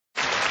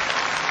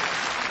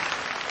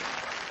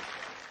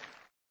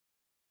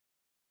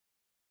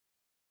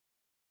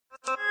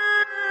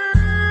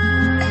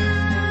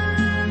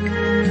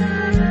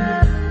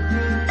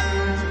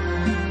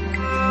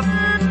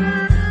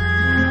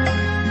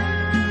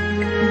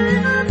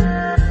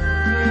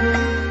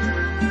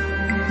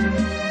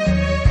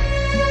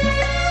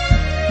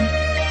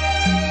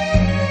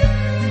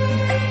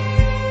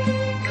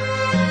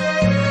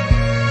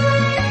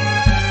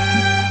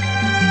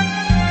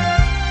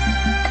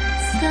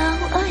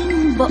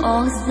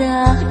Bỏ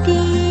ra đi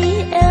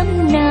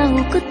em nào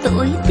có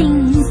tội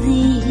tình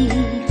gì,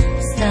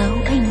 sao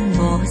anh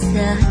bỏ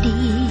ra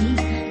đi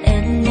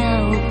em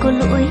nào có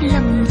lỗi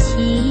lầm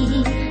chi,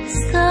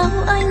 sao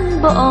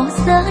anh bỏ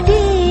ra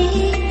đi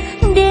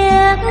để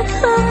em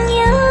thương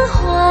nhớ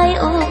hoài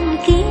ôm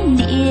kỷ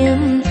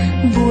niệm,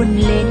 buồn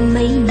lên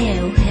mấy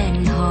nẻo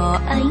hẹn hò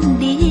anh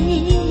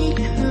biết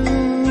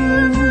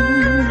không.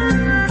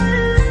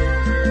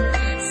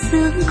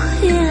 Sương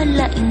khuya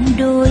lạnh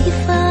đôi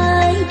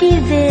vai đi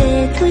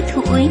về thui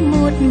thủi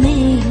một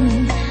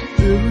mình,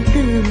 ưu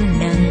tư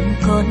nặng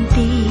con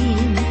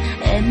tim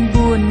em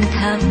buồn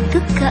thao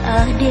thức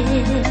cả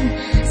đêm,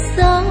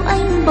 sao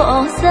anh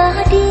bỏ ra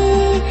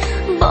đi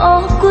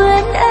bỏ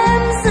quên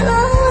em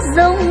giữa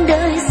dòng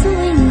đời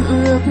xuôi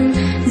ngược,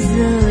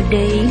 giờ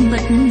đây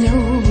mất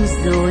nhau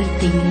rồi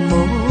tình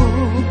mồ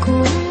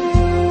côi.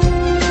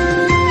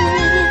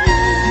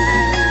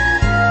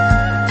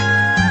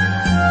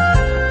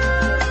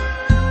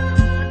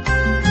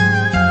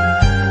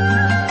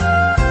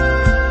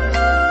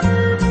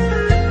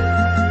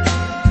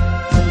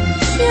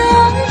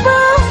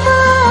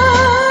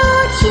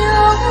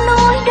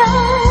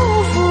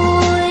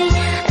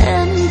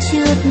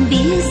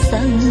 Biết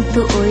rằng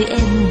tội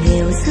em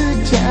nghèo giữa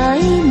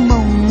trái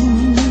mong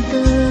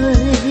tươi,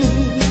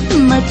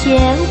 mà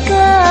treo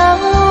cao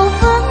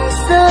vẫn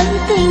rơi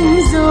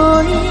tình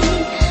rồi,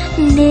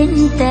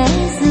 nên té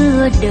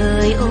giữa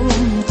đời ôm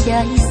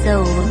trái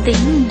sầu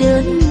tình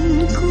đơn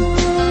côi.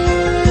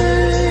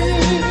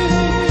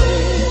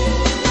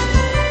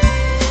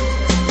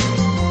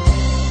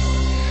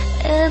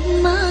 Em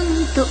mang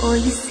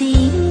tội si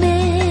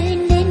mê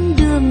nên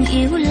đường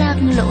yêu lạc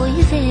lối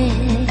về,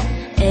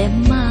 em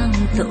mang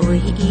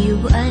tội yêu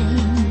anh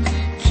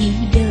khi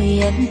đời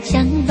em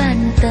trắng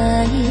bàn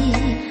tay,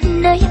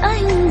 nay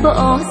anh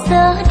bỏ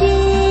ra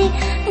đi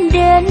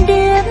đèn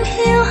đêm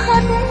hiu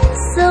hắt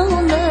sâu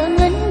ngỡ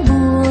ngẩn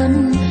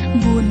buồn,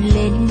 buồn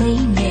lên mấy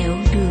nẻo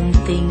đường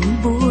tình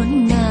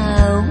buồn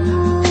nào.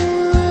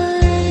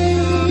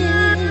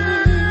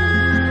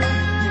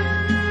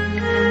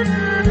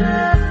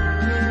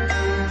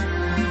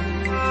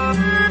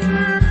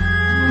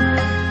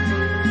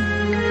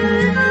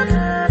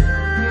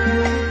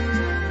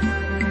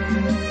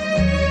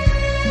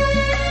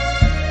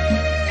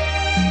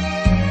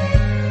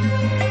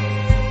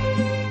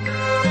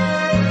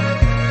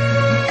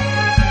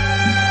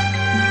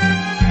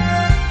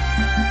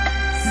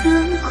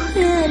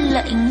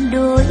 Lạnh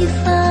đôi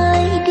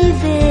vai đi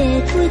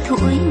về thui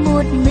thủi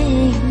một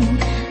mình,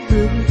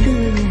 ưu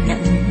tư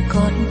nặng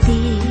con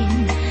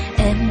tim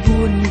em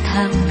buồn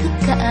thao thức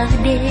cả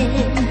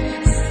đêm,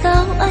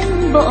 sao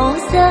anh bỏ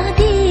ra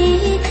đi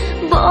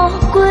bỏ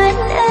quên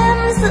em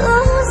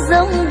giữa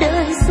dòng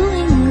đời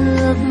xuôi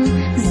ngược,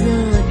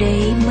 giờ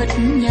đây mất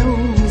nhau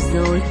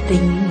rồi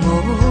tình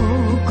mồ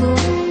côi.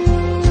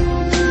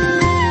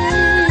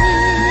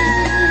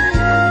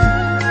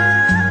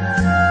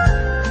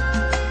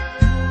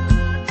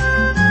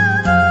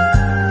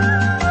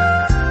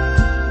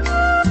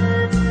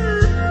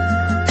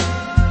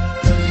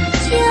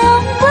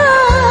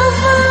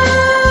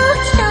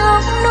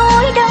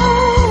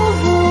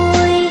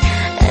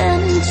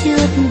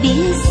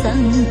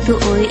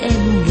 Tội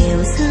em nghèo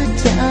giữa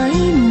trái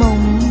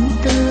mong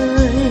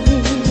tươi,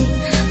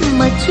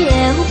 mà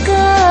treo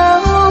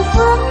cao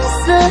vẫn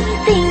rơi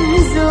tình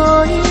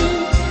rồi,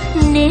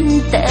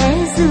 nên té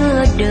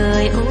giữa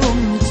đời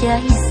ôm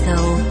trái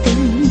sầu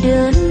tình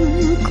đơn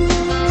côi.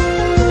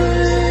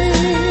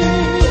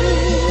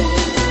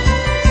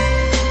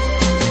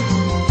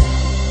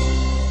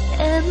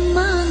 Em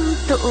mang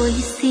tội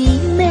si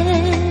mê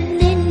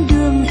nên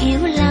đường yêu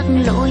lạc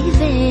lối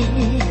về,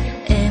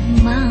 em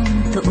mang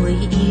tội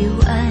yêu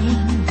anh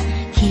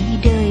khi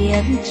đời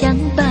em trắng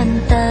bàn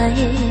tay,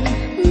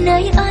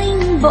 nay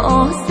anh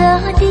bỏ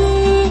ra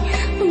đi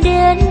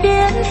đèn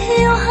đêm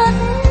hiu hắt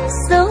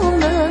sâu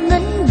ngỡ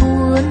ngẩn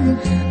buồn,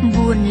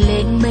 buồn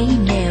lên mấy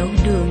nẻo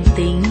đường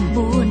tình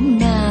buồn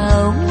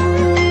nào.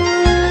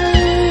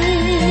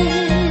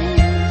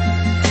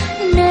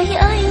 Nay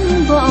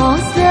anh bỏ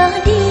ra